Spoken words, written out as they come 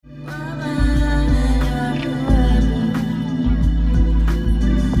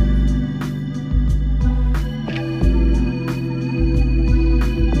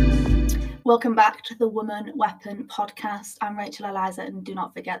Welcome back to the Woman Weapon podcast. I'm Rachel Eliza, and do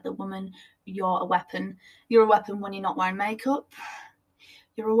not forget that woman, you're a weapon. You're a weapon when you're not wearing makeup.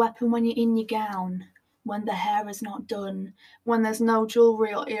 You're a weapon when you're in your gown, when the hair is not done, when there's no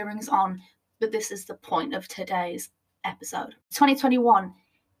jewellery or earrings on. But this is the point of today's episode. 2021,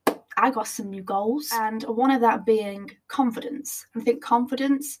 I got some new goals, and one of that being confidence. I think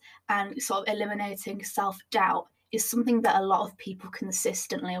confidence and sort of eliminating self-doubt is something that a lot of people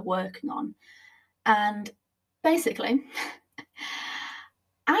consistently are working on. And basically,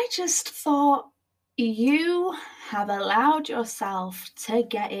 I just thought you have allowed yourself to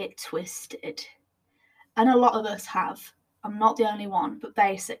get it twisted. And a lot of us have. I'm not the only one, but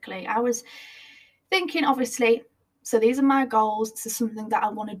basically, I was thinking, obviously, so these are my goals. This is something that I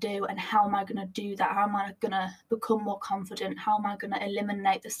want to do, and how am I going to do that? How am I going to become more confident? How am I going to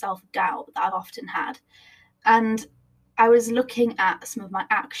eliminate the self-doubt that I've often had? And I was looking at some of my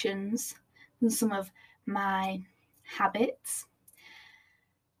actions and some of my habits,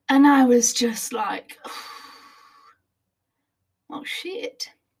 and I was just like, oh shit.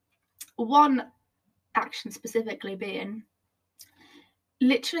 One action specifically being,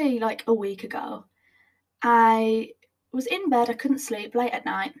 literally like a week ago, I was in bed, I couldn't sleep, late at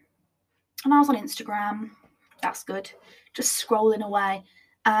night, and I was on Instagram. That's good. Just scrolling away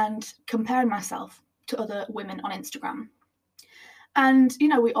and comparing myself to other women on Instagram. And,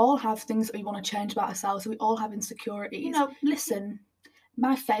 we all have things that we want to change about ourselves. We all have insecurities. Listen,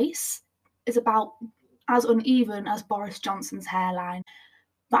 my face is about as uneven as Boris Johnson's hairline.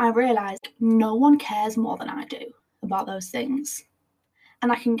 But I realised no one cares more than I do about those things.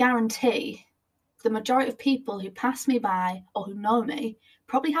 And I can guarantee the majority of people who pass me by or who know me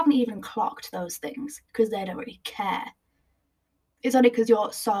probably haven't even clocked those things because they don't really care. It's only because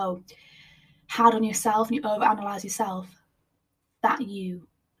you're so hard on yourself and you overanalyze yourself that you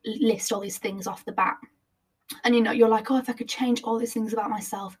list all these things off the bat. And you're like, oh, if I could change all these things about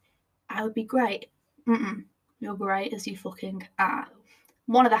myself, I would be great. You're great as you fucking are.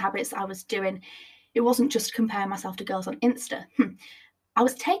 One of the habits I was doing, it wasn't just comparing myself to girls on Insta. I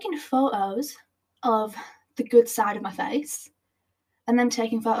was taking photos of the good side of my face and then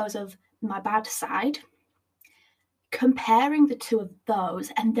taking photos of my bad side, comparing the two of those,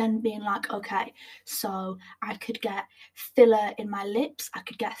 and then being like, okay, so I could get filler in my lips, I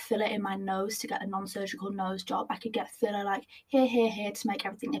could get filler in my nose to get a non-surgical nose job, I could get filler like here to make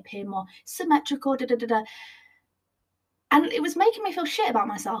everything appear more symmetrical, And it was making me feel shit about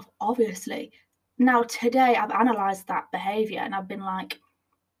myself, obviously. Now, today, I've analysed that behaviour and I've been like,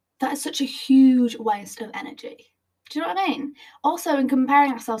 that is such a huge waste of energy. Do you know what I mean? Also, in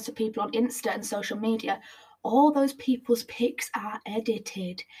comparing ourselves to people on Insta and social media, all those people's pics are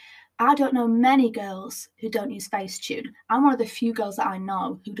edited. I don't know many girls who don't use Facetune. I'm one of the few girls that I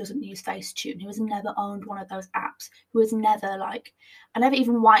know who doesn't use Facetune, who has never owned one of those apps, who has never, I never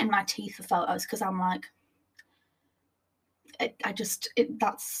even whitened my teeth for photos because I'm like,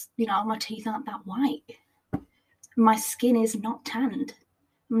 that's, my teeth aren't that white. My skin is not tanned.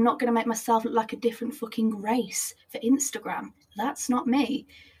 I'm not going to make myself look like a different fucking race for Instagram. That's not me.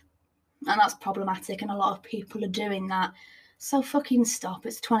 And that's problematic, and a lot of people are doing that. So fucking stop.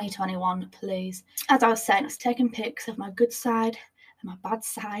 It's 2021, please. As I was saying, I was taking pics of my good side and my bad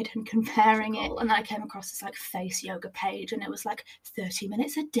side and comparing it. And then I came across this face yoga page, and it was 30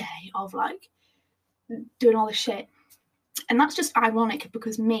 minutes a day of doing all this shit. And that's just ironic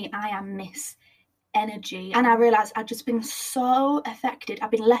because I am Miss Energy. And I realised I'd just been so affected. I've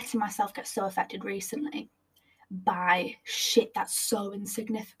been letting myself get so affected recently by shit that's so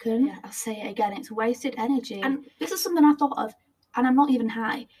insignificant. Yeah, I'll say it again, it's wasted energy. And this is something I thought of, and I'm not even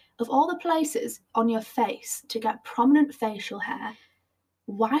high. Of all the places on your face to get prominent facial hair,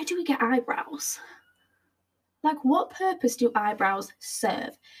 why do we get eyebrows? What purpose do eyebrows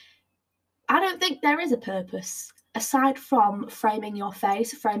serve? I don't think there is a purpose aside from framing your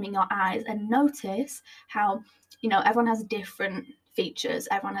face, framing your eyes. And notice how, everyone has different features,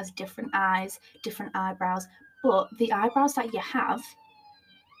 everyone has different eyes, different eyebrows, but the eyebrows that you have,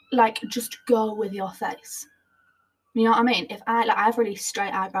 just go with your face. You know what I mean? If I have really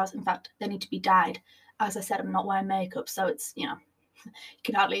straight eyebrows, in fact, they need to be dyed. As I said, I'm not wearing makeup, so it's, you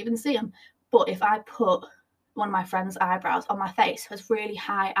can hardly even see them. But if I put one of my friend's eyebrows on my face, who has really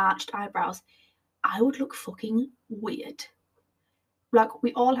high arched eyebrows, I would look fucking weird.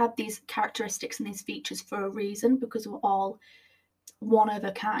 We all have these characteristics and these features for a reason, because we're all one of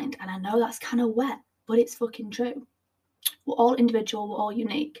a kind. And I know that's kind of wet, but it's fucking true. We're all individual, we're all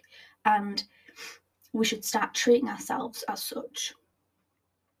unique, and we should start treating ourselves as such.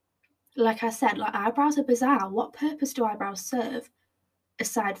 Like I said, eyebrows are bizarre. What purpose do eyebrows serve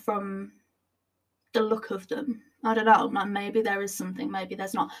aside from the look of them. I don't know, like maybe there is something, maybe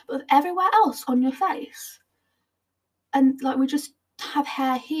there's not. But everywhere else on your face. And like we just have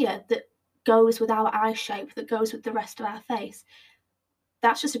hair here that goes with our eye shape, that goes with the rest of our face.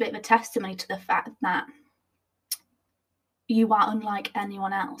 That's just a bit of a testimony to the fact that you are unlike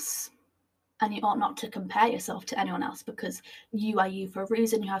anyone else. And you ought not to compare yourself to anyone else, because you are you for a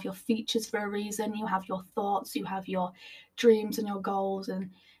reason. You have your features for a reason. You have your thoughts, you have your dreams and your goals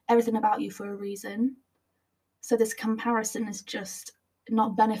and everything about you for a reason. So this comparison is just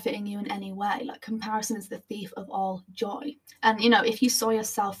not benefiting you in any way. Like, comparison is the thief of all joy. And, you know, if you saw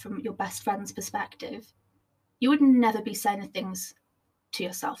yourself from your best friend's perspective, you would never be saying the things to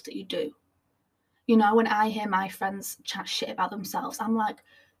yourself that you do. You know, when I hear my friends chat shit about themselves, I'm like,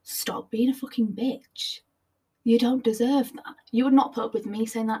 stop being a fucking bitch. You don't deserve that. You would not put up with me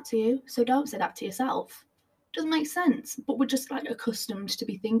saying that to you, so don't say that to yourself. Doesn't make sense, but we're just like accustomed to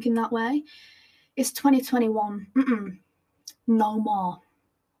be thinking that way. It's 2021. No more.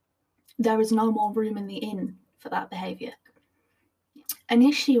 There is no more room in the inn for that behaviour. An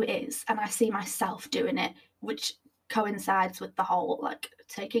issue is, and I see myself doing it, which coincides with the whole like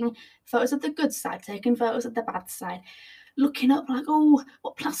taking photos of the good side, taking photos of the bad side, looking up like, oh,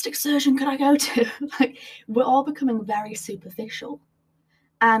 what plastic surgeon could I go to? Like, we're all becoming very superficial.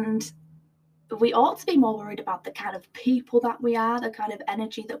 And we ought to be more worried about the kind of people that we are, the kind of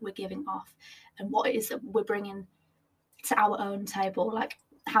energy that we're giving off, and what it is that we're bringing to our own table, like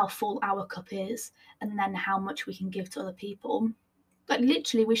how full our cup is, and then how much we can give to other people. Like,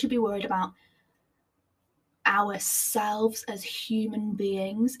 literally, we should be worried about ourselves as human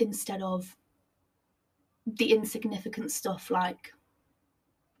beings instead of the insignificant stuff like,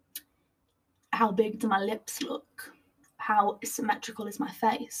 how big do my lips look? How symmetrical is my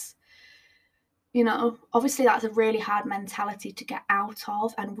face? You know, obviously that's a really hard mentality to get out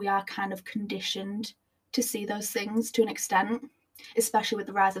of, and we are kind of conditioned to see those things to an extent, especially with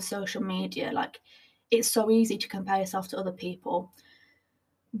the rise of social media. Like, it's so easy to compare yourself to other people,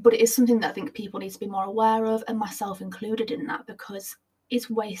 but it is something that I think people need to be more aware of, and myself included in that, because it's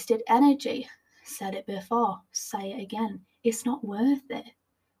wasted energy. Said it before, say it again. It's not worth it.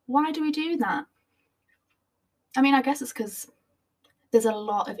 Why do we do that? I mean, I guess it's because there's a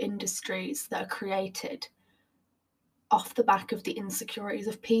lot of industries that are created off the back of the insecurities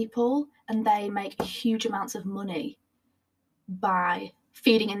of people, and they make huge amounts of money by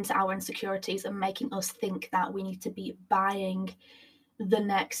feeding into our insecurities and making us think that we need to be buying the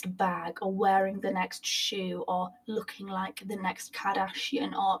next bag or wearing the next shoe or looking like the next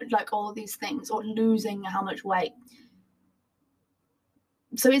Kardashian or like all these things, or losing how much weight.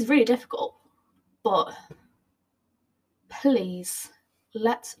 So it's really difficult, but please,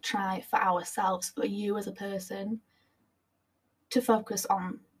 let's try for ourselves, for you as a person, to focus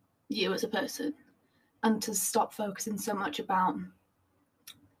on you as a person and to stop focusing so much about,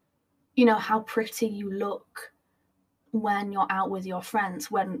 you know, how pretty you look when you're out with your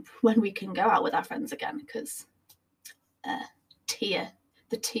friends, when we can go out with our friends again, because the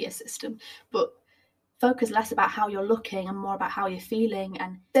tier system. But focus less about how you're looking and more about how you're feeling.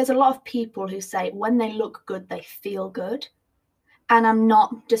 And there's a lot of people who say when they look good, they feel good. And I'm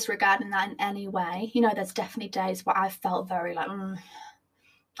not disregarding that in any way. You know, there's definitely days where I felt very like,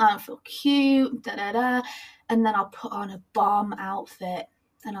 I don't feel cute, and then I'll put on a bomb outfit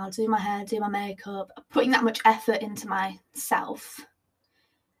and I'll do my hair, do my makeup. Putting that much effort into myself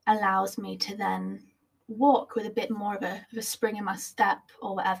allows me to then walk with a bit more of a spring in my step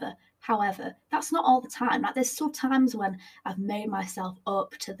or whatever. However, that's not all the time. Like, there's still times when I've made myself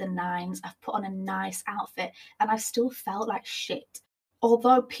up to the nines, I've put on a nice outfit, and I've still felt like shit.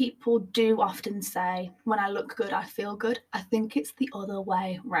 Although people do often say, when I look good, I feel good, I think it's the other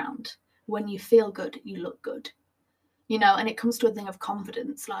way round. When you feel good, you look good. You know, and it comes to a thing of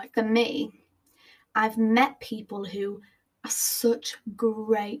confidence. Like, for me, I've met people who are such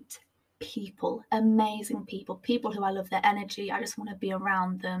great people, amazing people, people who I love their energy. I just want to be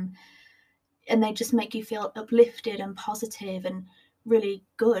around them. And they just make you feel uplifted and positive and really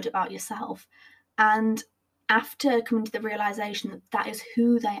good about yourself. And after coming to the realization that that is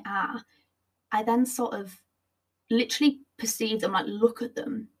who they are, I then sort of literally perceive them, like look at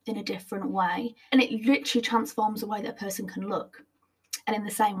them in a different way. And it literally transforms the way that a person can look. And in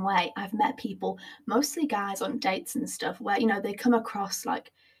the same way, I've met people, mostly guys on dates and stuff, where, you know, they come across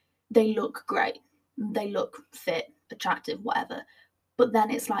like they look great, they look fit, attractive, whatever. But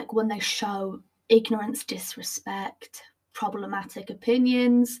then it's like when they show ignorance, disrespect, problematic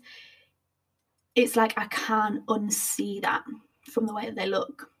opinions, it's like I can't unsee that from the way that they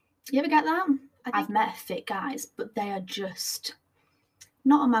look. You ever get that? I've met fit guys, but they are just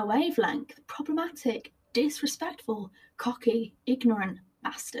not on my wavelength, problematic, disrespectful, cocky, ignorant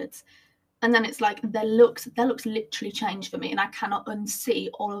bastards. And then it's like their looks literally change for me, and I cannot unsee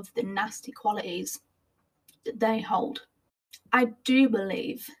all of the nasty qualities that they hold. I do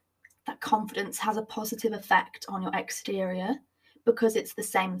believe that confidence has a positive effect on your exterior, because it's the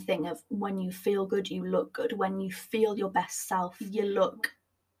same thing of when you feel good, you look good. When you feel your best self, you look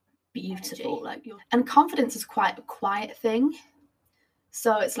beautiful. And confidence is quite a quiet thing.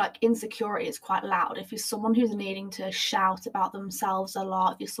 So it's like insecurity is quite loud. If you're someone who's needing to shout about themselves a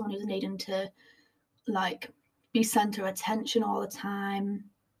lot, if you're someone who's needing to like be center of attention all the time,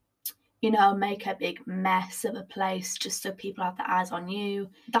 make a big mess of a place just so people have their eyes on you,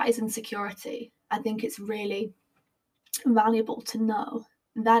 that is insecurity. I think it's really valuable to know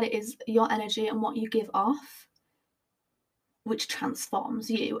that it is your energy and what you give off which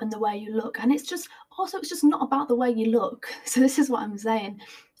transforms you and the way you look. And it's just not about the way you look. So this is what I'm saying.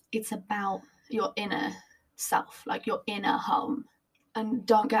 It's about your inner self, like your inner home. And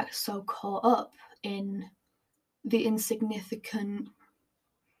don't get so caught up in the insignificant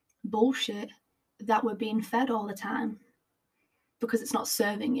bullshit that we're being fed all the time, because it's not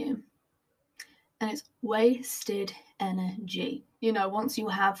serving you. And it's wasted energy. Once you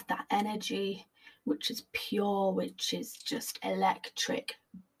have that energy, which is pure, which is just electric,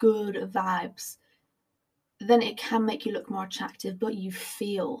 good vibes, then it can make you look more attractive, but you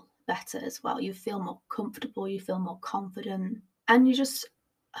feel better as well. You feel more comfortable, you feel more confident, and you just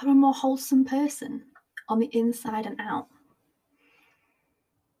are a more wholesome person on the inside and out.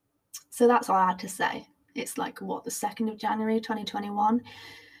 So that's all I had to say. It's like, the 2nd of January 2021.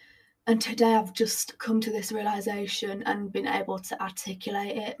 And today I've just come to this realization and been able to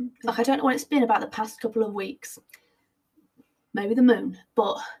articulate it. Like, I don't know what it's been about the past couple of weeks. Maybe the moon.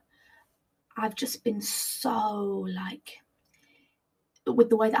 But I've just been so, with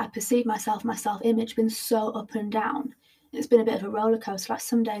the way that I perceive myself, my self-image, been so up and down. It's been a bit of a roller coaster. Like,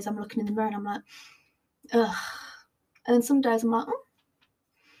 some days I'm looking in the mirror and I'm like, ugh. And then some days I'm like,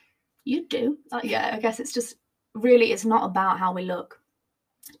 you do. I guess it's just, really, it's not about how we look.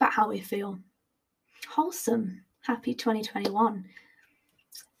 It's about how we feel. Wholesome. Happy 2021.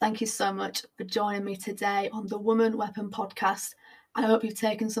 Thank you so much for joining me today on the Woman Weapon podcast. I hope you've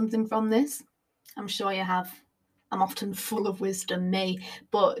taken something from this. I'm sure you have. I'm often full of wisdom, me.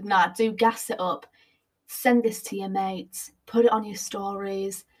 But do gas it up. Send this to your mates. Put it on your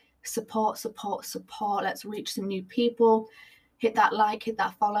stories. Support. Let's reach some new people. Hit that like, hit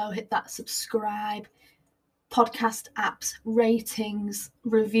that follow, hit that subscribe. Podcast apps, ratings,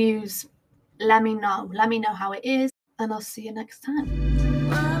 reviews. Let me know how it is, and I'll see you next time.